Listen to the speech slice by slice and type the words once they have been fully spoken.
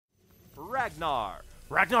Ragnar.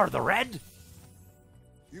 Ragnar the Red?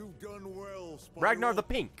 You've done well, Spyro. Ragnar the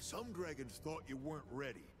Pink. Some dragons thought you weren't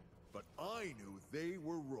ready, but I knew they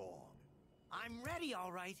were wrong. I'm ready,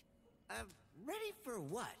 all right. Ready for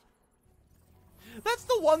what? That's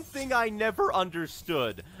the one thing I never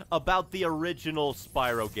understood about the original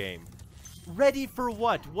Spyro game. Ready for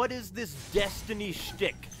what? What is this Destiny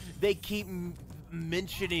shtick they keep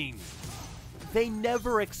mentioning? They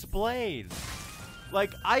never explain.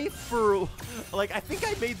 Like, I think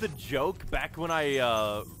I made the joke back when I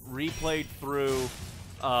replayed through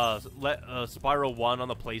Spyro 1 on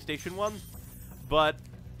the PlayStation 1, but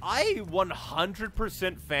I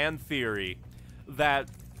 100% fan theory that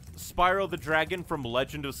Spyro the Dragon from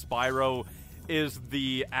Legend of Spyro is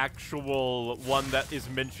the actual one that is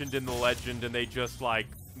mentioned in the legend, and they just, like,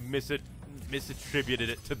 misattributed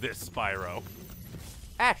it to this Spyro.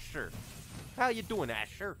 Asher. How you doing,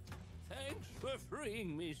 Asher? Thanks for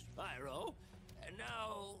freeing me, Spyro. And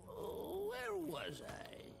now, where was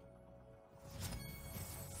I?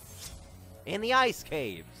 In the ice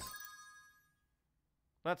caves.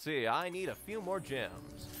 Let's see, I need a few more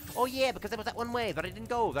gems. Oh yeah, because there was that one way that I didn't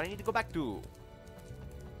go, that I need to go back to.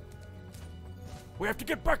 We have to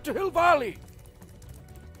get back to Hill Valley!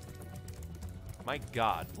 My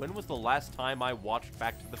god, when was the last time I watched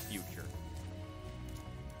Back to the Future?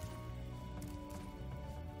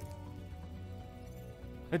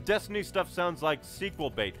 Destiny stuff sounds like sequel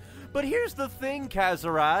bait. But here's the thing,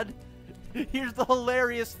 Kazarad. Here's the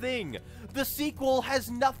hilarious thing. The sequel has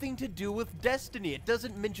nothing to do with Destiny. It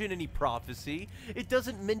doesn't mention any prophecy. It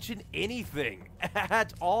doesn't mention anything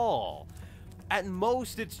at all. At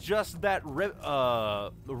most, it's just that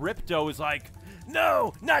Ripto is like,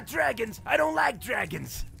 no, not dragons. I don't like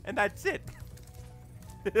dragons. And that's it.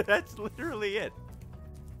 That's literally it.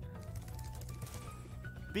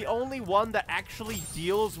 The only one that actually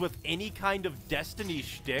deals with any kind of Destiny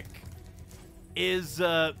shtick is,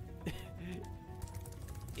 how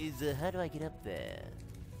do I get up there?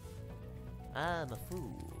 I'm a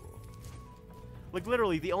fool. Like,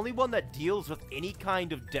 literally, the only one that deals with any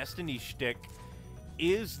kind of Destiny shtick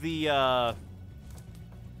is the,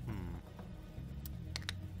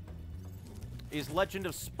 is Legend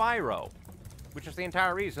of Spyro, which is the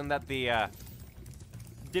entire reason that the,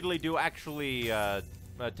 diddly-do actually,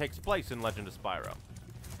 takes place in Legend of Spyro.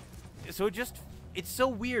 So it's so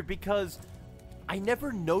weird because I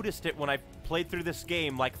never noticed it when I played through this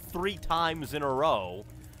game like 3 times in a row,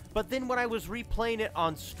 but then when I was replaying it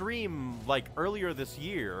on stream like earlier this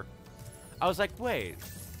year, I was like, wait,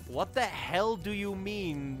 what the hell do you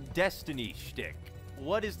mean Destiny shtick?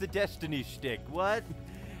 What is the Destiny shtick? What?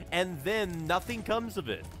 And then nothing comes of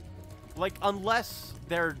it. Like, unless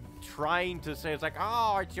they're trying to say, it's like,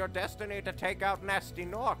 oh, it's your destiny to take out Nasty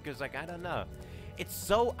Nork. It's like, I don't know. It's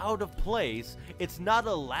so out of place. It's not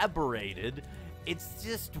elaborated. It's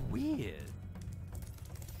just weird.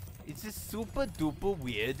 It's just super duper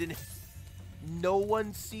weird, and no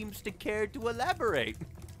one seems to care to elaborate.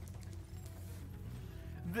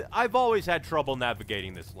 I've always had trouble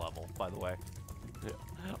navigating this level, by the way.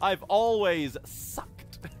 I've always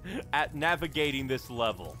sucked at navigating this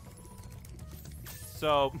level.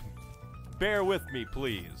 So, bear with me,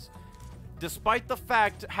 please. Despite the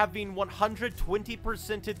fact having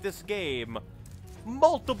 120%ed this game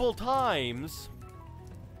multiple times,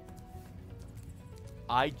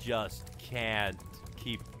 I just can't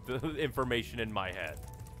keep the information in my head.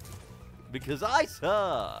 Because I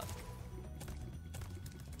suck.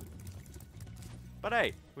 But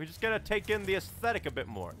hey, we just gotta take in the aesthetic a bit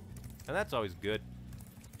more. And that's always good.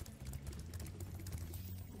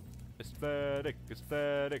 Aesthetic,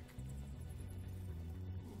 aesthetic.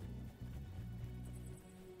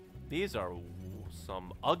 These are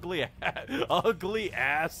some ugly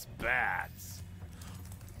ass bats.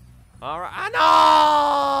 Alright, I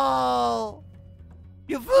know!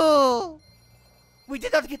 You fool! We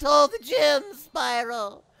did not get all the gems,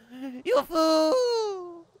 Spyro! You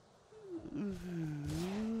fool!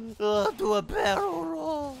 Oh, do a barrel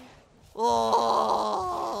roll. Oh!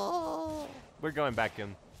 We're going back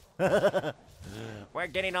in. We're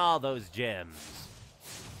getting all those gems.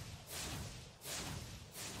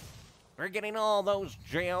 We're getting all those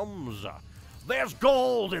gems. There's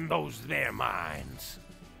gold in those there mines.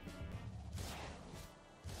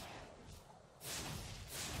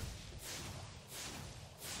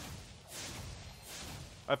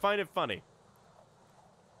 I find it funny.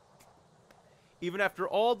 Even after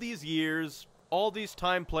all these years, all this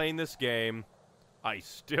time playing this game, I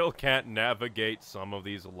still can't navigate some of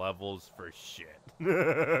these levels for shit.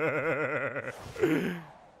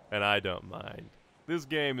 And I don't mind. This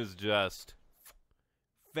game is just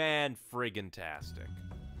fan-friggin-tastic.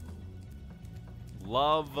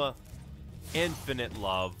 Love, infinite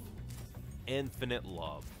love, infinite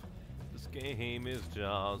love. This game is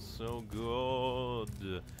just so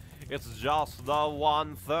good. It's just the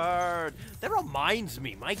 1/3. That reminds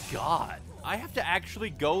me, my god, I have to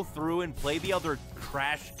actually go through and play the other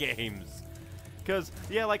Crash games. Because,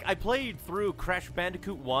 yeah, like, I played through Crash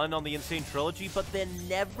Bandicoot 1 on the Insane Trilogy, but then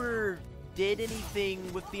never did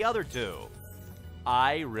anything with the other two.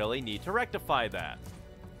 I really need to rectify that.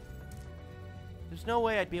 There's no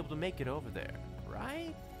way I'd be able to make it over there,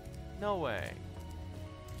 right? No way.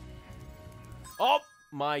 Oh,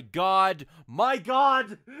 my god. My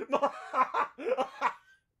god.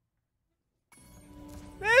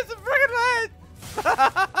 There's a friggin' light.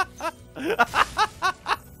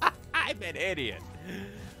 I'm an idiot.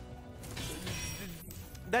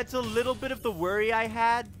 That's a little bit of the worry I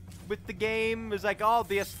had with the game. Is like, oh,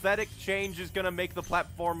 the aesthetic change is gonna make the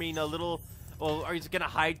platforming a little, well, are you gonna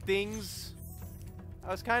hide things? I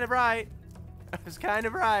was kind of right. I was kind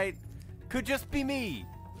of right. Could just be me.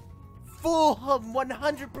 Full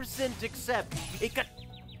 100% accept. It could.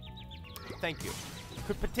 Thank you.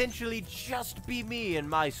 Could potentially just be me and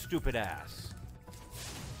my stupid ass.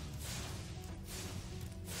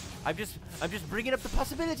 I'm just bringing up the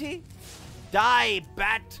possibility. Die,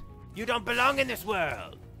 bat! You don't belong in this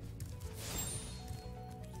world.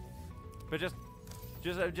 But just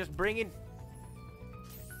bringing.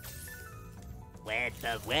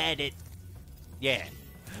 Where'd it? Yeah,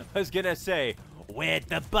 I was gonna say, where'd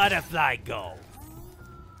the butterfly go?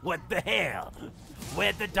 What the hell?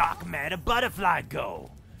 Where'd the dark matter butterfly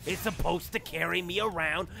go? It's supposed to carry me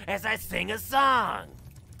around as I sing a song.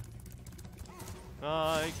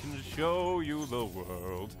 I can show you the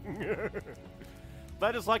world.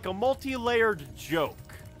 That is like a multi-layered joke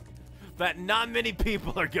that not many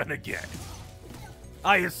people are gonna get.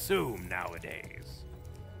 I assume nowadays.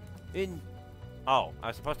 Oh, I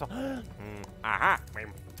was supposed to. Aha!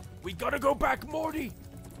 We gotta go back, Morty.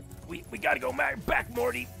 We gotta go back,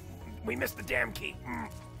 Morty. We missed the damn key.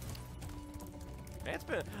 It's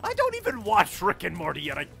been. I don't even watch Rick and Morty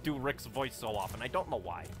yet. I do Rick's voice so often. I don't know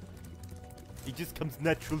why. It just comes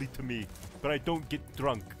naturally to me, but I don't get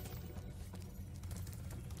drunk.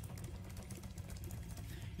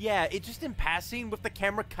 Yeah, it just in passing with the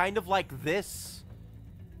camera kind of like this.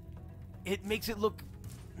 It makes it look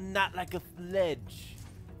not like a ledge.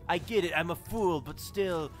 I get it, I'm a fool, but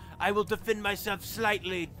still, I will defend myself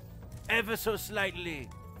slightly, ever so slightly.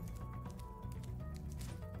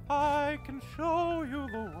 I can show you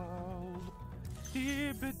the world,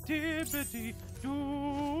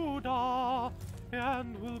 dibbidi-dibbidi-doo-dah,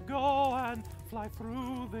 and we'll go and fly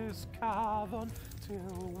through this cavern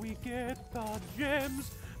till we get the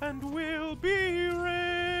gems, and we'll be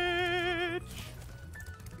rich.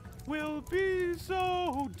 We'll be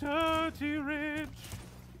so dirty rich.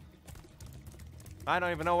 I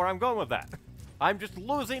don't even know where I'm going with that. I'm just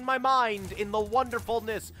losing my mind in the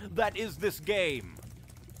wonderfulness that is this game.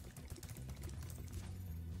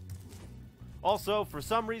 Also, for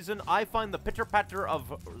some reason, I find the pitter-patter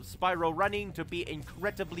of Spyro running to be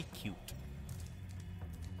incredibly cute.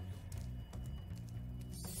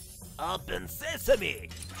 Open sesame!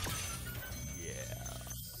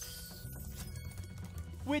 Yes.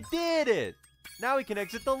 We did it! Now we can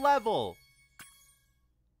exit the level!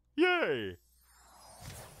 Yay!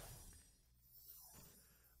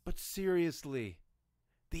 But seriously,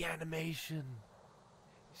 the animation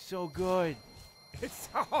is so good. It's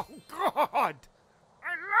so good! I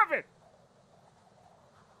love it!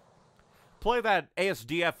 Play that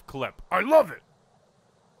ASDF clip. I love it!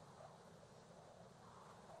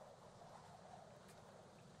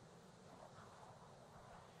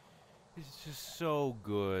 It's just so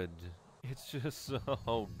good. It's just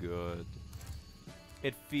so good.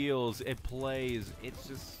 It feels, it plays, it's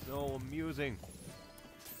just so amusing.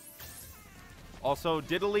 Also,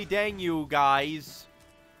 diddly dang you guys.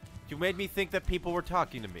 You made me think that people were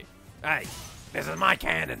talking to me. Hey, this is my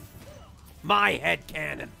cannon. My head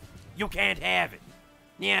cannon. You can't have it.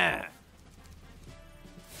 Yeah.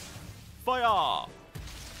 Fire!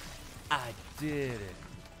 I did it.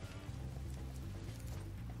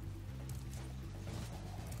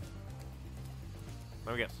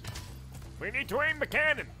 Let me guess. We need to aim the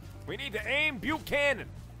cannon. We need to aim Buchanan.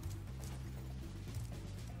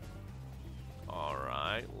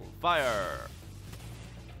 Alright, fire.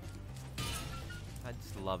 I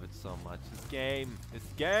just love it so much. This game. This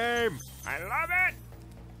game. I love it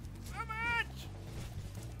so much.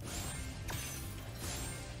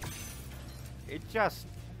 It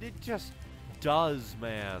just does,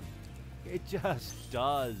 man. It just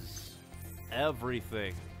does.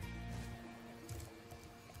 everything.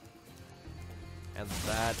 And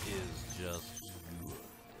that is just good.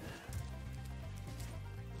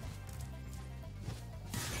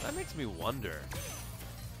 That makes me wonder,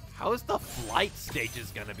 how is the flight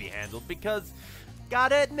stages gonna be handled? Because,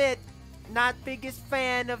 gotta admit, not biggest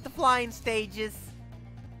fan of the flying stages.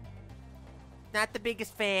 Not the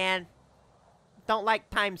biggest fan. Don't like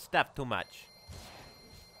time stuff too much.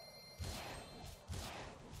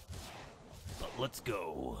 But let's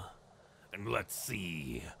go, and let's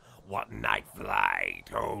see what Night Flight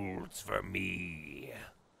holds for me.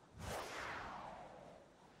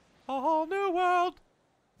 A whole new world.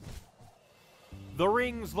 The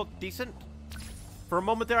rings look decent. For a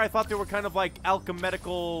moment there, I thought they were kind of like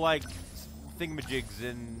alchemical, like, thingamajigs,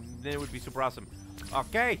 and it would be super awesome.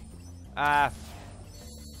 Okay. A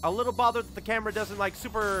little bothered that the camera doesn't, like,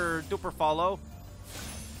 super duper follow.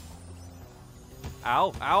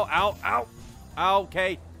 Ow, ow, ow, ow.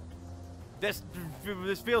 Okay. This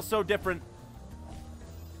feels so different.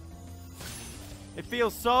 It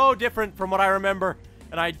feels so different from what I remember,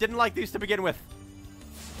 and I didn't like these to begin with.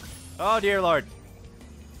 Oh, dear Lord.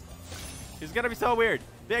 It's gonna be so weird.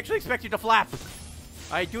 They actually expect you to flap.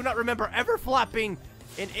 I do not remember ever flapping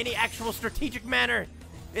in any actual strategic manner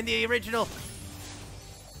in the original.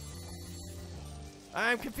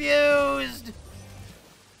 I'm confused.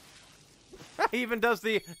 He even does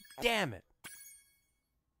the damn it.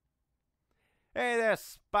 Hey there,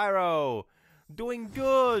 Spyro. Doing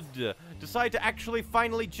good. Decide to actually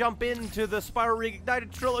finally jump into the Spyro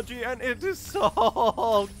Reignited Trilogy, and it is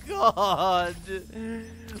so good.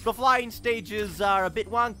 The flying stages are a bit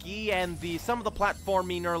wonky, and some of the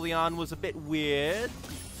platforming early on was a bit weird.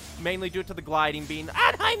 Mainly due to the gliding being...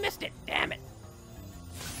 And I missed it! Damn it!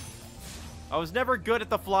 I was never good at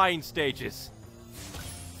the flying stages.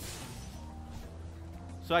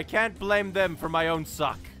 So I can't blame them for my own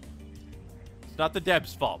suck. It's not the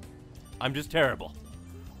devs' fault. I'm just terrible.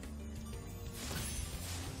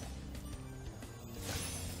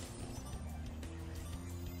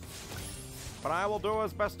 But I will do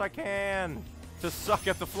as best I can to suck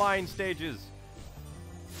at the flying stages.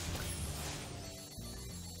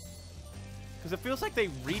 Because it feels like they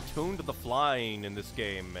retuned the flying in this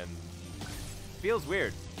game, and it feels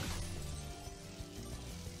weird.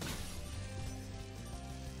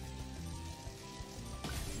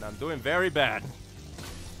 And I'm doing very bad.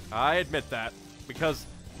 I admit that, because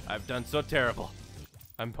I've done so terrible.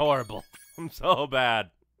 I'm horrible. I'm so bad.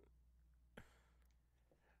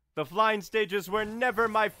 The flying stages were never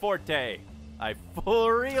my forte. I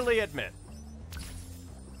freely admit.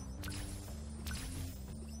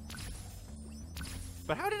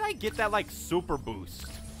 But how did I get that, like, super boost?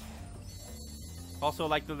 Also,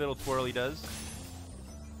 like the little twirl he does.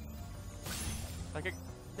 Like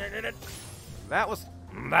a... That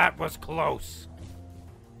was close.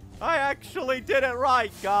 I actually did it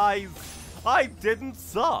right, guys. I didn't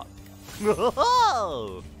suck.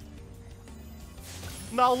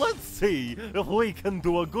 Now let's see if we can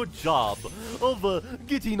do a good job of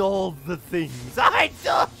getting all the things. I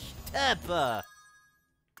step.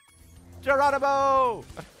 Geronimo!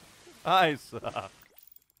 I suck.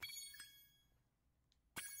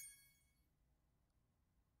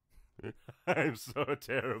 I'm so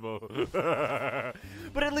terrible.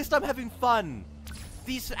 But at least I'm having fun.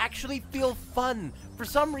 These actually feel fun. For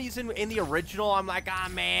some reason, in the original, I'm like, ah,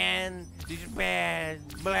 man, these are bad,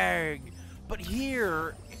 blag. But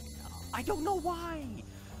here, I don't know why.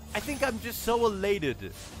 I think I'm just so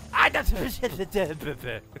elated. I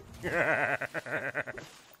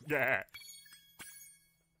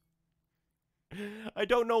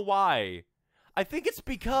don't know why. I think it's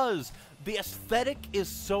because the aesthetic is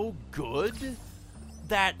so good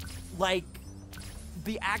that, like,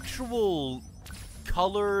 the actual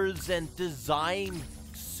colors and design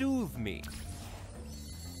soothe me.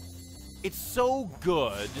 It's so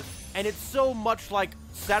good, and it's so much like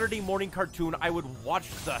Saturday morning cartoon. I would watch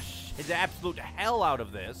the absolute hell out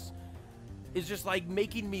of this. It's just like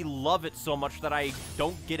making me love it so much that I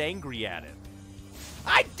don't get angry at it.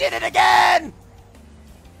 I did it again!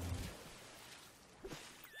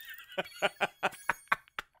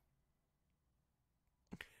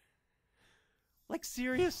 Like,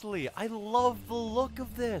 seriously, I love the look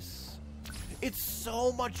of this. It's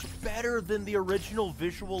so much better than the original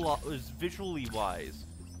visually wise.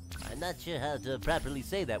 I'm not sure how to properly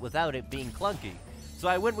say that without it being clunky, so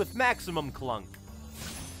I went with maximum clunk.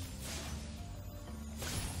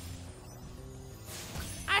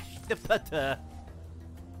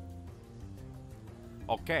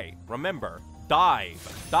 Okay, remember,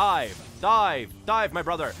 dive, dive, dive, dive, my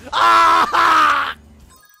brother. Ah!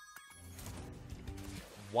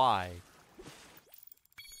 Why?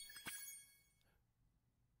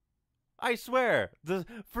 I swear,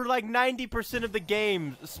 for like 90% of the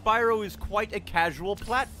game, Spyro is quite a casual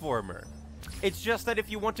platformer. It's just that if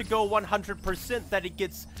you want to go 100%, that it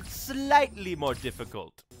gets slightly more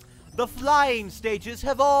difficult. The flying stages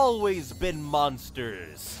have always been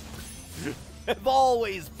monsters. Have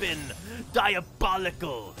always been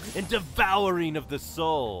diabolical and devouring of the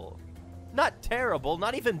soul. Not terrible,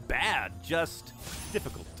 not even bad, just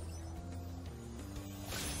difficult.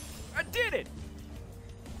 I did it!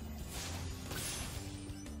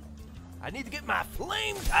 I need to get my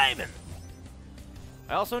flame timing!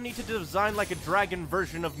 I also need to design like a dragon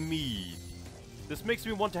version of me. This makes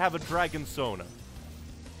me want to have a dragon Sona.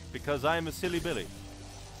 Because I am a silly Billy.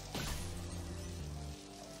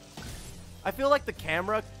 I feel like the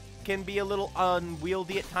camera can be a little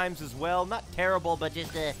unwieldy at times as well. Not terrible, but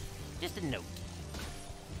just a note.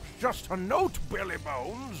 Just a note, Billy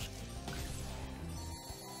Bones.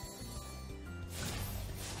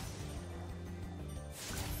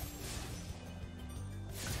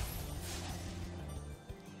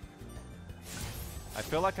 I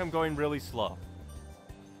feel like I'm going really slow.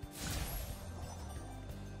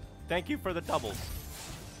 Thank you for the doubles.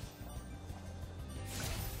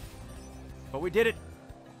 But we did it!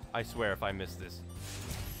 I swear if I miss this.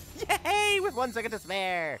 Yay! With 1 second to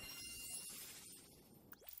spare!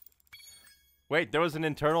 Wait, there was an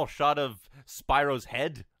internal shot of Spyro's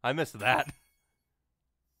head? I missed that.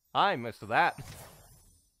 I missed that.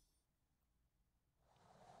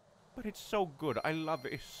 But it's so good. I love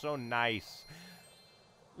it. It's so nice.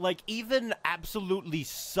 Like, even absolutely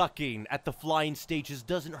sucking at the flying stages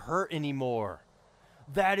doesn't hurt anymore.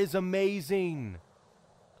 That is amazing.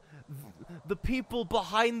 The people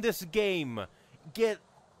behind this game get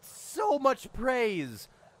so much praise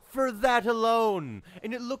for that alone.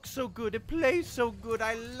 And it looks so good. It plays so good.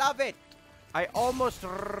 I love it. I almost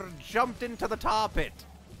jumped into the tar pit.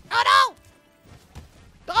 Oh, no!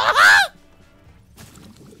 Ah!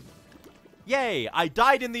 Yay, I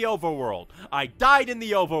died in the overworld. I died in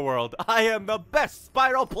the overworld. I am the best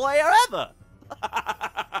Spyro player ever.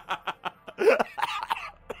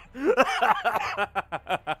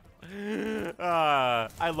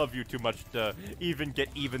 I love you too much to even get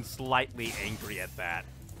even slightly angry at that.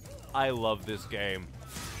 I love this game.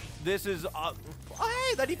 This is,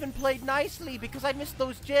 hey, that even played nicely because I missed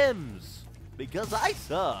those gems. Because I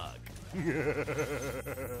suck.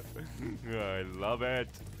 I love it.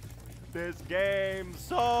 This game's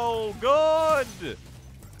so good!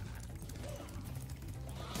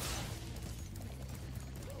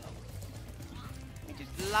 I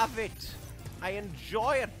just love it. I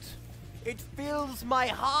enjoy it. It fills my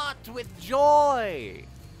heart with joy.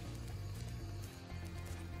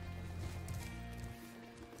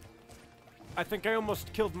 I think I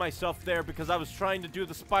almost killed myself there because I was trying to do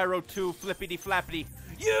the Spyro 2 flippity-flappity.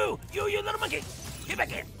 You little monkey! Get back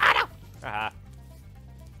here! Ah, no! Haha.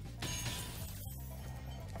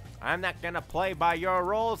 I'm not gonna play by your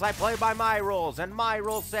rules, I play by my rules, and my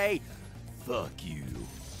rules say, fuck you.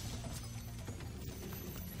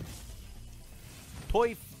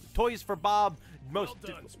 Toys for Bob, most...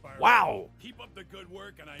 Well done, Spyro. Wow! Keep up the good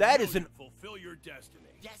work, and I That know is an... you'll fulfill your destiny.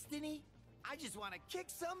 Destiny? I just want to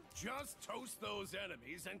kick some. Just toast those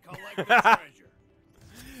enemies and collect the treasure.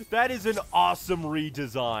 That is an awesome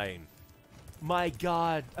redesign. My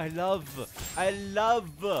God, I love...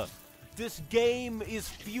 This game is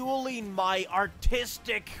fueling my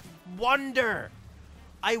artistic wonder.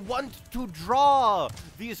 I want to draw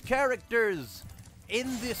these characters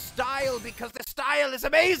in this style because the style is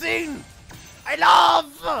amazing. I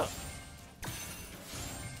love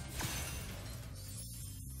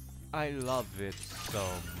it so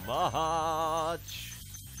much.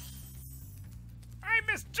 I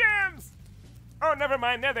miss gems. Oh, never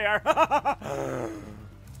mind. There they are. I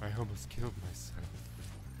almost killed myself.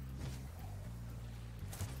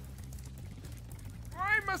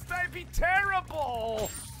 Why must I be terrible?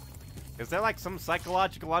 Is there like some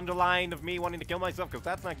psychological underline of me wanting to kill myself? Because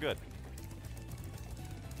that's not good.